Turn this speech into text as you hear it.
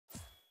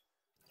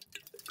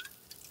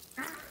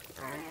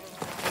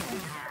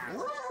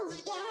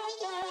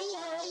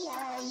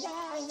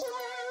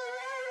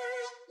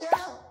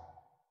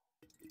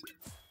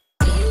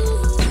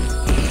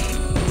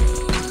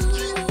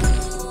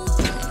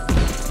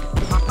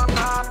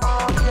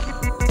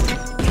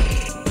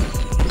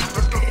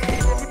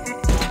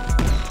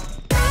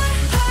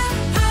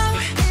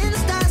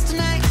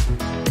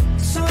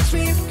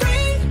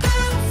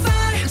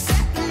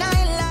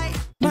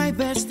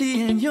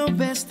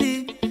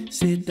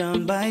Sit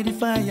down by the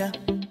fire.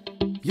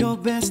 Your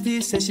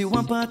bestie says she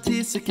want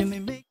parties, so can we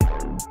make?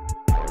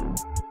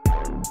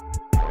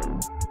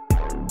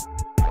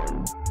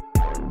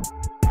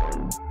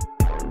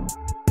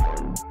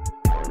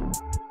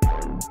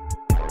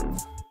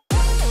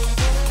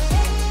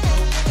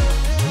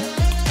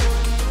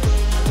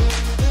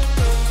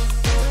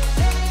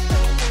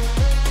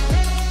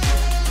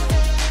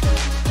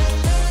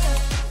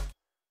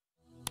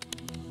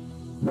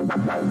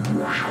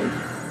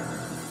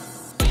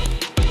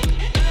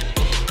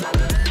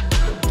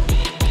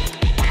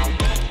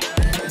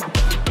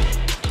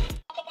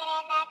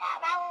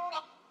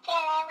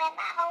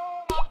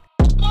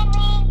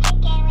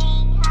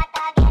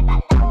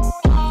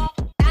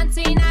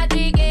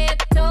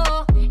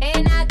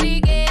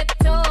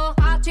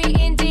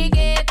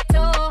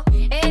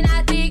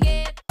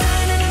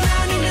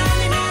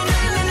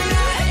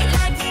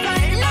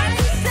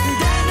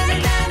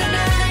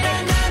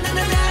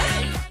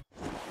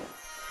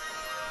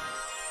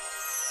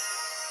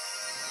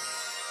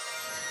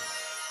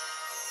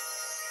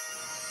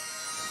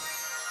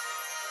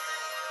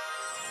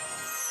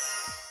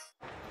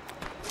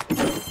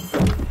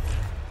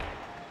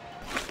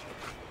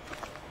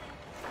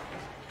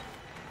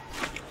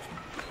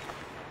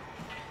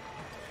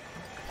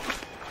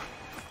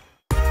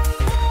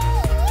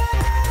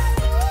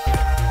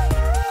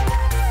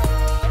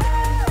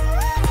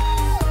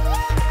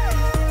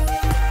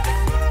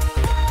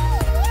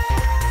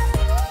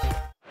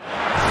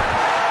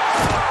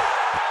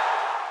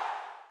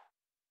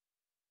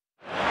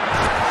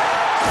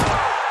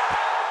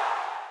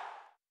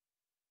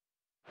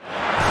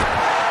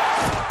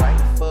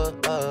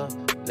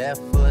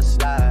 Left foot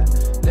slide,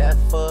 left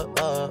foot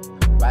up,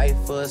 right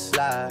foot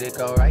slide, they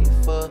go right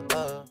foot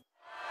up.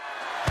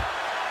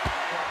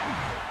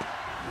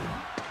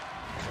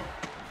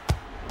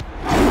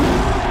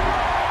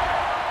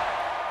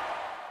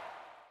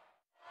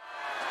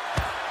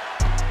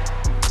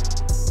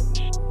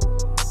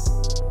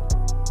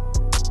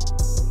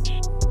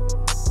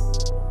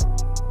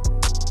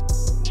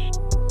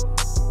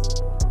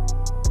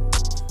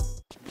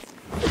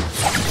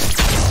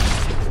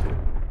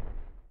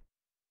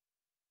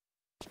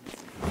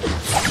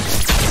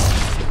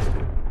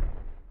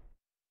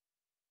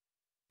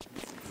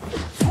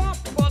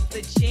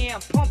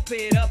 Pump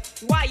it up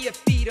while your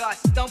feet are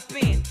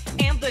stumping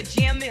and the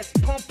jam is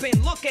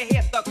pumping. Look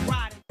ahead, the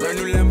crowd. Brand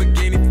new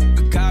Lamborghini,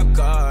 a cop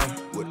car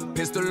with a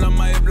pistol on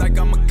my hip like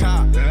I'm a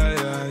cop.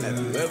 Have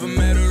you ever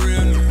met a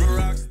real nigga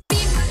rock?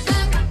 Bip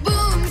bam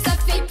boum, ça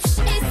fait psh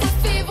et ça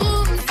fait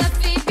vroom, ça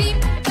fait bip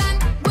bam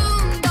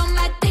boum. Dans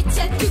ma tête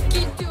y'a tout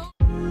qui tourne.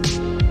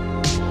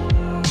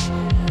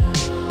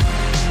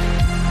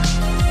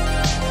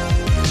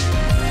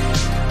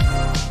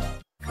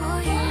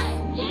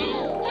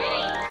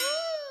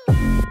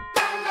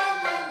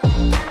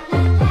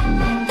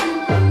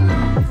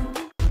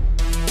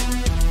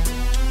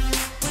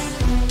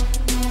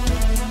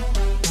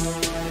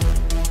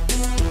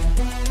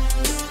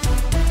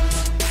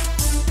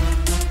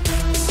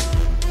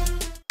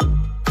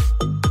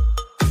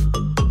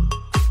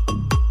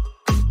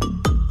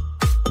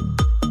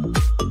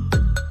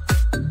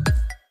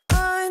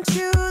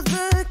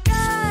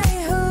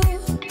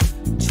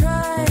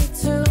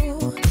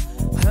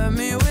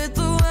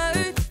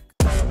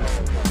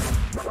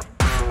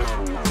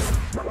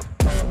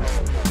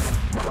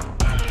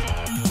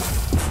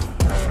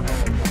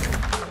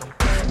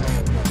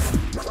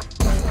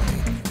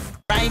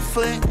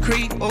 Foot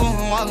creep,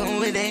 ooh, walking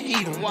with that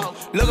heater.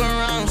 Look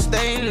around,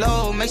 stay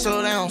low, make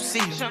sure they don't see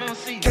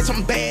you. Catch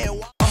some bad.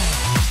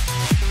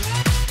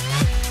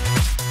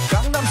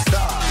 Gangnam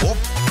Style. Op,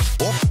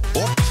 op,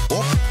 op,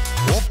 op,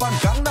 op on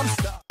Gangnam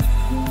Style.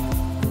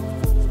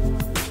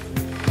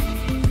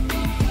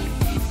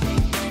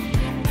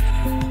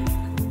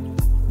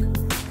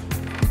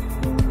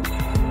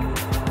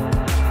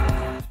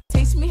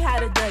 Taste me how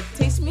to duck,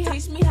 taste me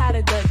how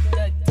to duck,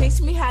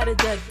 taste me how to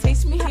duck,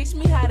 taste me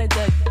how to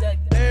duck.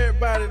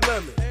 Everybody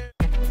love me.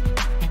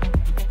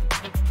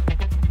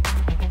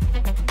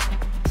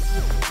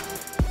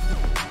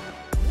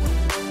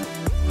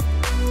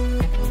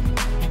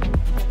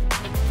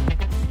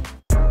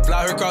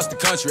 Fly her across the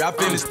country, I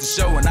finished the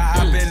show and I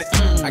hop in it.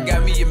 I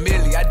got me a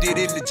milli, I did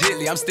it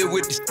legitly. I'm still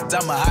with the shit,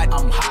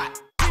 I'm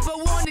hot. People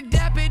want to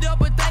dap it up,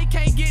 but they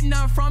can't get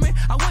none from it.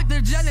 I went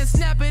to jail and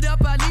snap it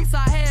up, at least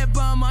I had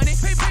bum money.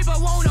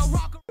 People want to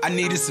rock. I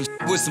needed some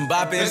shit with some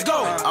bop in it. Let's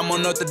go. I'm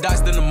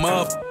unorthodox than a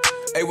muff.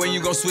 Hey, when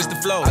you gon' switch the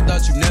flow? I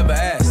thought you never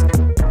asked.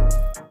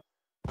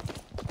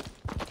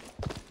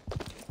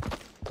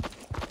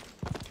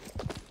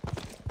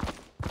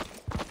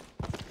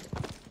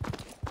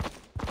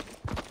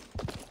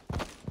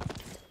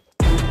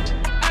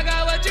 I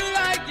got what you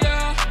like,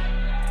 yeah.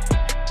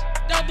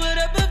 Don't put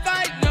up a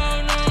fight,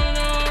 no, no,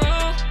 no,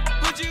 no.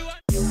 Put you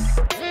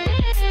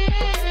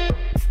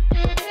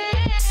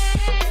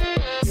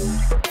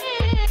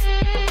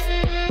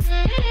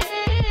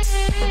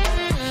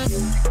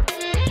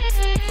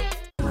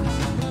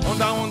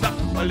Onda, onda,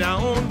 olha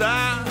a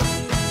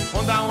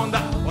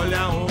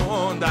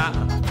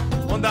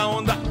onda,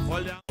 onda.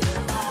 Olha.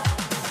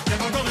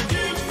 Never gonna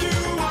give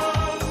you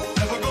up,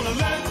 never gonna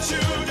let you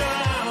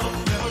down,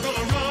 never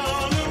gonna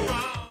run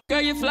around.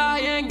 Girl, you fly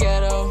and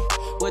ghetto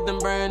with them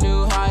brand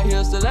new high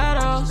heel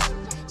stilettos.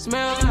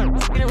 Smell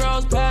like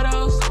rose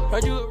petals.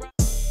 Heard you.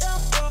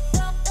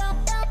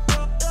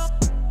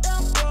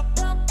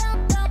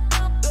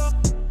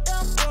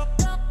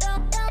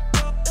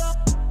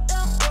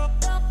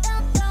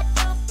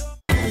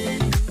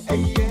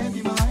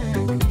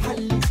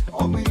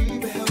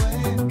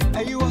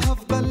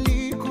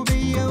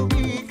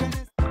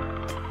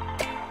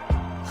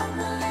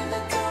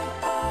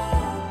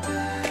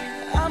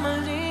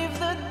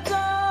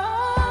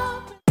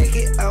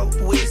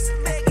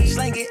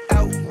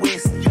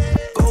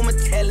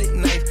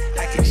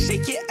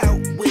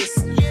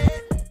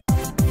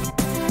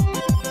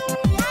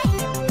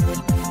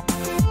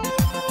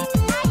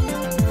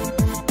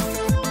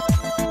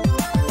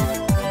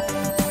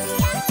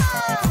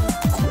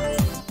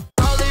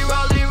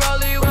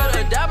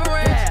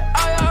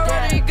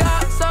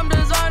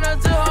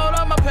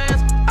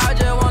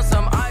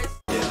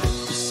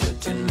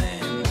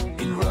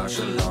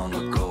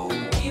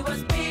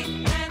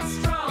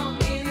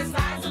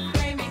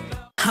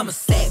 I'm a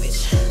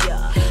savage,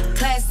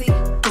 classy,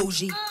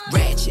 bougie,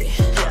 ratchet,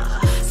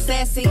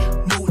 sassy,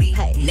 moody,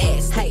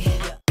 nasty.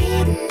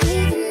 Didn't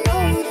even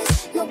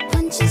notice, no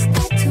punches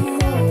got to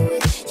roll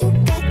with. You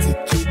got to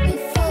keep me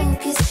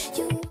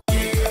focused.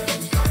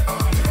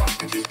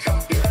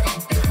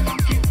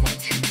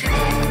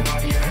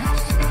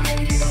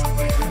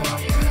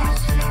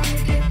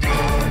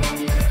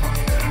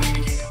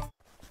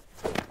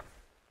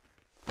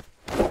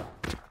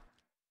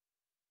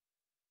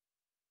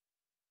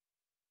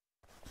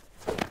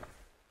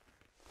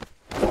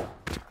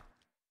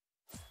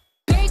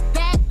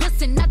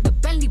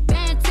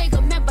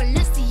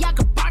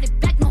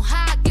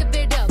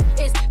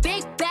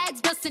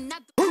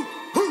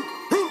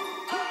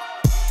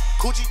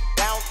 Coochie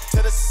down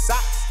to the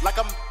socks like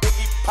I'm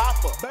Biggie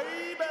Papa.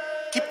 Baby,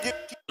 keep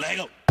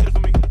Lego. Get it for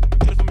me.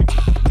 Get it for me.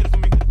 Get it for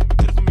me.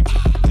 Get it for me.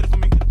 Get it for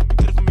me.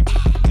 Get it for me.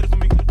 Get it for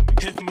me.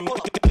 Get it for me.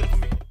 Get it for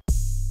me.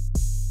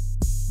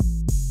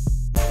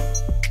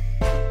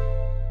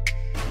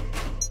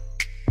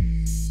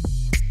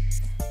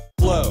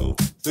 Flow,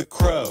 the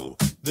crow,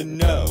 the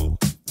no,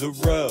 the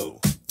row,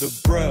 the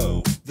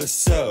bro, the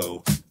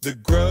so, the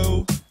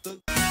grow,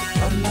 the.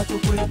 Hala tu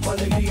cuerpo,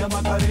 alegría,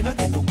 Macarena,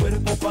 que tu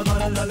cuerpo para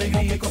dar la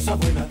alegría y cosas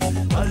buenas.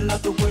 Hala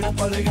tu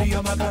cuerpo,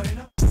 alegría,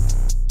 Macarena.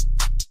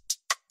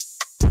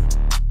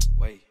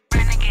 Wait.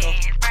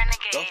 Renegades,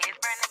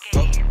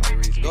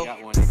 go.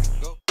 Got one.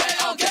 Go.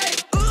 Okay,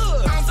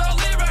 I'm so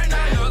lit right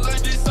now, your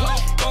life is so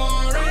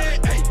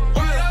boring. Hey,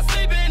 while I'm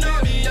sleeping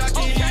on me, I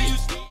can hear you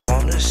sleep.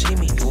 Wanna see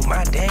me do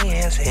my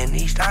dance in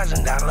these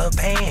 $1,000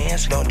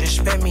 pants? Don't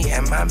disrespect me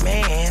and my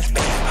mans,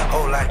 man. A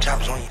whole lot of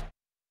chops on you.